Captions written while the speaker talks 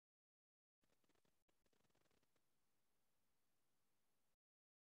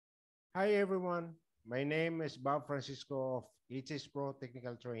Hi everyone, my name is Bob Francisco of HS Pro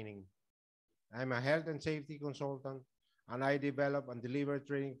Technical Training. I'm a health and safety consultant and I develop and deliver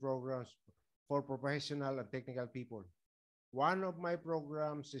training programs for professional and technical people. One of my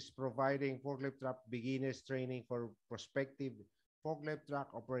programs is providing forklift truck beginners training for prospective forklift truck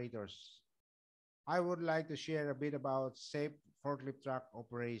operators. I would like to share a bit about safe forklift truck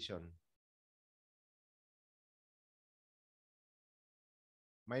operation.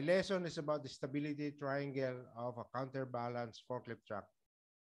 My lesson is about the stability triangle of a counterbalanced forklift truck.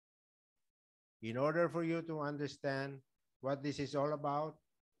 In order for you to understand what this is all about,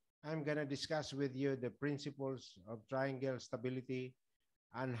 I'm going to discuss with you the principles of triangle stability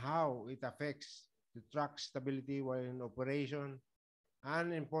and how it affects the truck stability while in operation,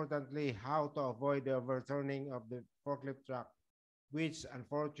 and importantly, how to avoid the overturning of the forklift truck, which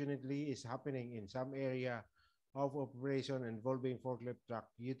unfortunately is happening in some area of operation involving forklift truck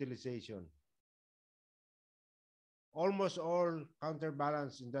utilization. Almost all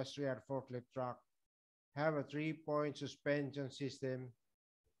counterbalance industrial forklift truck have a three-point suspension system.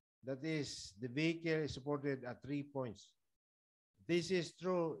 That is, the vehicle is supported at 3 points. This is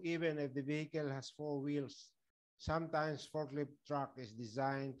true even if the vehicle has four wheels. Sometimes forklift truck is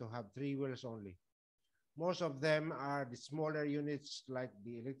designed to have three wheels only. Most of them are the smaller units like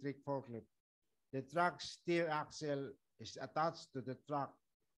the electric forklift. The truck steer axle is attached to the truck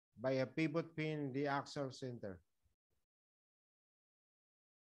by a pivot pin in the axle center.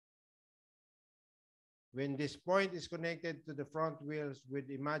 When this point is connected to the front wheels with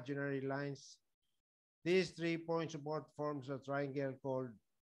imaginary lines, these 3 point support forms a triangle called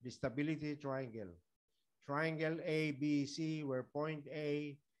the stability triangle. Triangle ABC, where point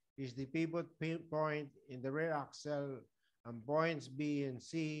A is the pivot point in the rear axle and points B and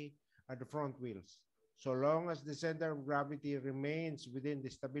C are the front wheels. So long as the center of gravity remains within the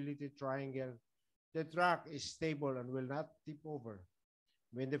stability triangle, the truck is stable and will not tip over.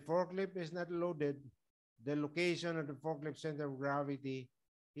 When the forklift is not loaded, the location of the forklift center of gravity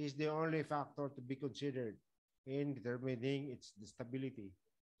is the only factor to be considered in determining its stability.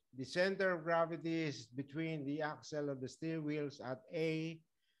 The center of gravity is between the axle of the steer wheels at A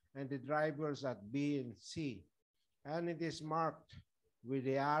and the drive wheels at B and C, and it is marked with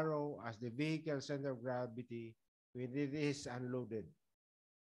the arrow as the vehicle center of gravity when it is unloaded.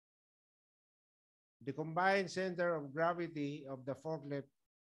 The combined center of gravity of the forklift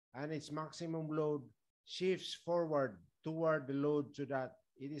and its maximum load shifts forward toward the load so that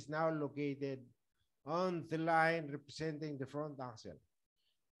it is now located on the line representing the front axle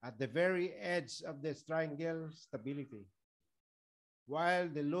at the very edge of the triangle stability. While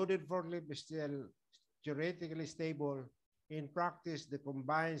the loaded forklift is still theoretically stable, in practice, the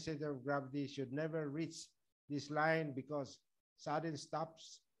combined center of gravity should never reach this line because sudden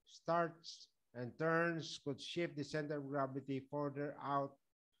stops, starts, and turns could shift the center of gravity further out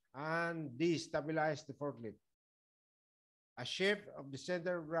and destabilize the forklift. A shift of the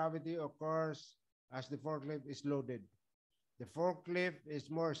center of gravity occurs as the forklift is loaded. The forklift is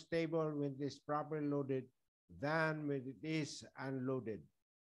more stable when it is properly loaded than when it is unloaded.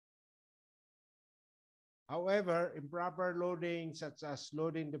 However, improper loading, such as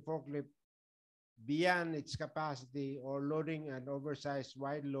loading the forklift beyond its capacity or loading an oversized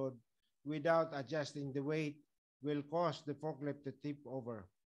wide load without adjusting the weight, will cause the forklift to tip over,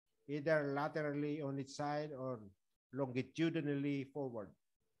 either laterally on its side or longitudinally forward.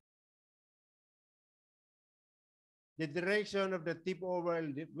 The direction of the tip over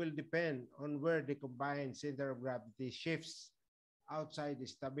will depend on where the combined center of gravity shifts outside the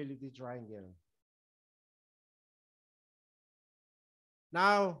stability triangle.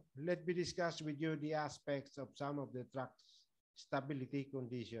 Now, let me discuss with you the aspects of some of the truck's stability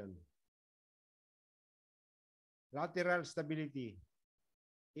condition. Lateral stability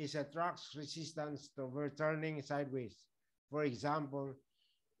is a truck's resistance to overturning sideways. For example,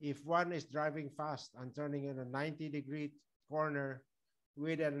 if one is driving fast and turning in a 90-degree corner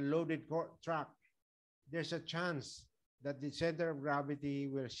with a loaded truck, there's a chance that the center of gravity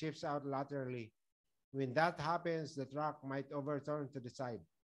will shift out laterally. When that happens, the truck might overturn to the side.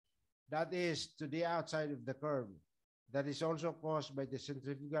 That is, to the outside of the curve. That is also caused by the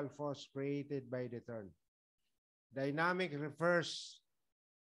centrifugal force created by the turn. Dynamic refers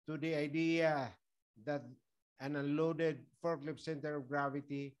to the idea that an unloaded forklift center of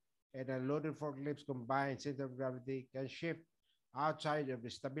gravity and unloaded forklifts combined center of gravity can shift outside of the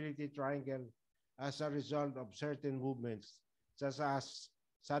stability triangle as a result of certain movements, such as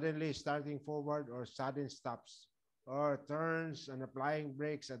suddenly starting forward or sudden stops, or turns and applying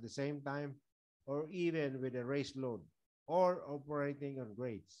brakes at the same time, or even with a raised load, or operating on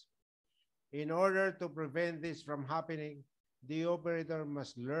grades. In order to prevent this from happening, the operator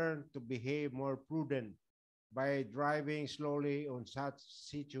must learn to behave more prudent by driving slowly on such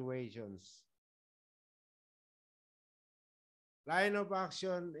situations. Line of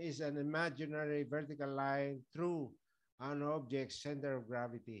action is an imaginary vertical line through an object's center of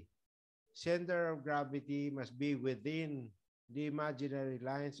gravity. Center of gravity must be within the imaginary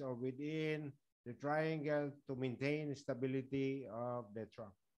lines or within the triangle to maintain stability of the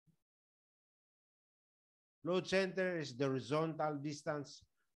truck. Load center is the horizontal distance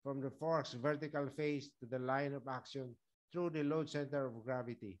from the fork's vertical face to the line of action through the load center of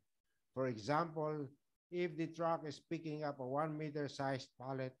gravity. For example, if the truck is picking up a 1 meter sized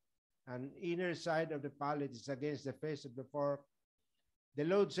pallet and inner side of the pallet is against the face of the fork, the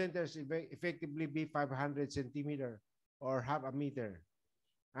load center is effectively be 500 centimeter or half a meter.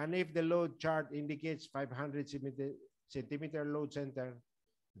 And if the load chart indicates 500 centimeter load center,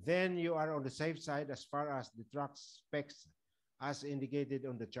 then you are on the safe side as far as the truck specs as indicated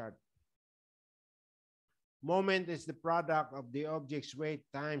on the chart. Moment is the product of the object's weight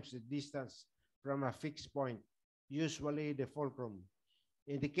times the distance from a fixed point, usually the fulcrum.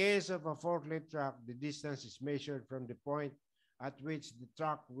 In the case of a forklift truck, the distance is measured from the point at which the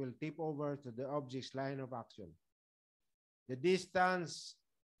truck will tip over to the object's line of action. The distance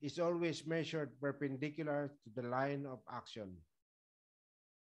is always measured perpendicular to the line of action.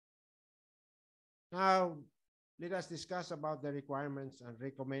 Now, let us discuss about the requirements and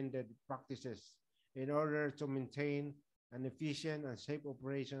recommended practices in order to maintain an efficient and safe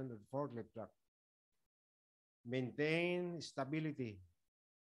operation of the forklift truck. Maintain stability.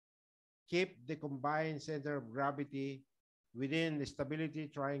 Keep the combined center of gravity within the stability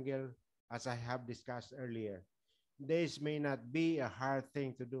triangle as I have discussed earlier. This may not be a hard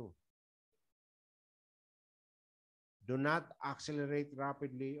thing to do. Do not accelerate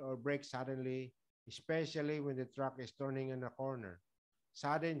rapidly or brake suddenly, especially when the truck is turning in a corner.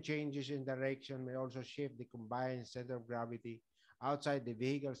 Sudden changes in direction may also shift the combined center of gravity outside the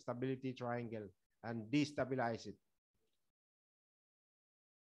vehicle stability triangle and destabilize it.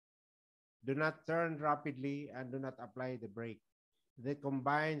 Do not turn rapidly and do not apply the brake. The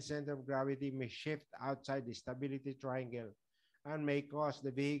combined center of gravity may shift outside the stability triangle and may cause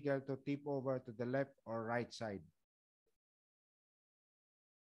the vehicle to tip over to the left or right side.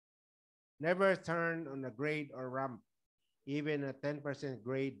 Never turn on a grade or ramp. Even a 10%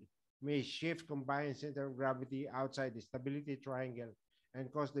 grade may shift combined center of gravity outside the stability triangle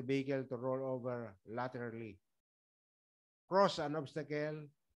and cause the vehicle to roll over laterally. Cross an obstacle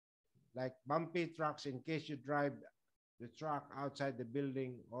like bumpy trucks in case you drive the truck outside the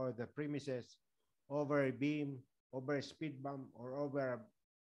building or the premises, over a beam, over a speed bump, or over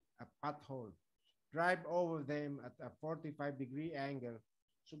a pothole. Drive over them at a 45-degree angle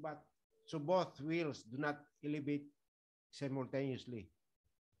so both wheels do not elevate simultaneously.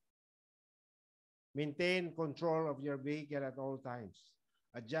 Maintain control of your vehicle at all times.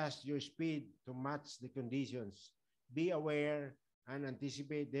 Adjust your speed to match the conditions. Be aware and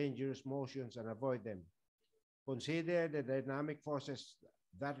anticipate dangerous motions and avoid them. Consider the dynamic forces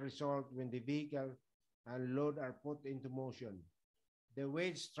that result when the vehicle and load are put into motion. The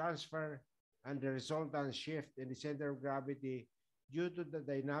weights transfer and the resultant shift in the center of gravity due to the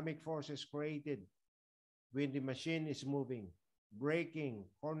dynamic forces created when the machine is moving, braking,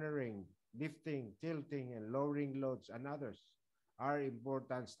 cornering, lifting, tilting, and lowering loads and others are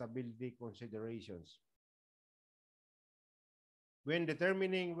important stability considerations. When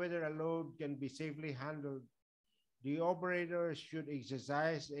determining whether a load can be safely handled, the operator should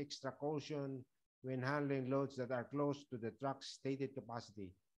exercise extra caution when handling loads that are close to the truck's stated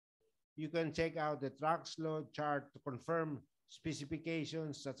capacity. You can check out the truck's load chart to confirm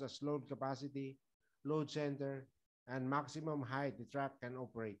specifications such as load capacity, load center, and maximum height the truck can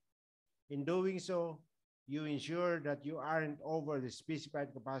operate. In doing so, you ensure that you aren't over the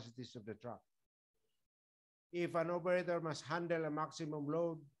specified capacities of the truck. If an operator must handle a maximum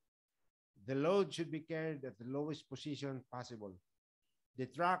load, the load should be carried at the lowest position possible. The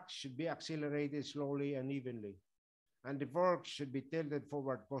truck should be accelerated slowly and evenly, and the fork should be tilted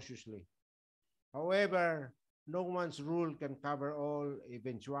forward cautiously. However, no one's rule can cover all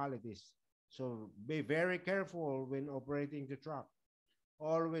eventualities, so be very careful when operating the truck.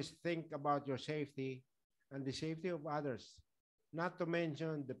 Always think about your safety and the safety of others, not to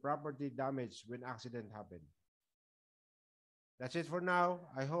mention the property damage when accident happen. That's it for now.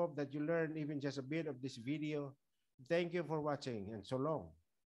 I hope that you learned even just a bit of this video. Thank you for watching and so long.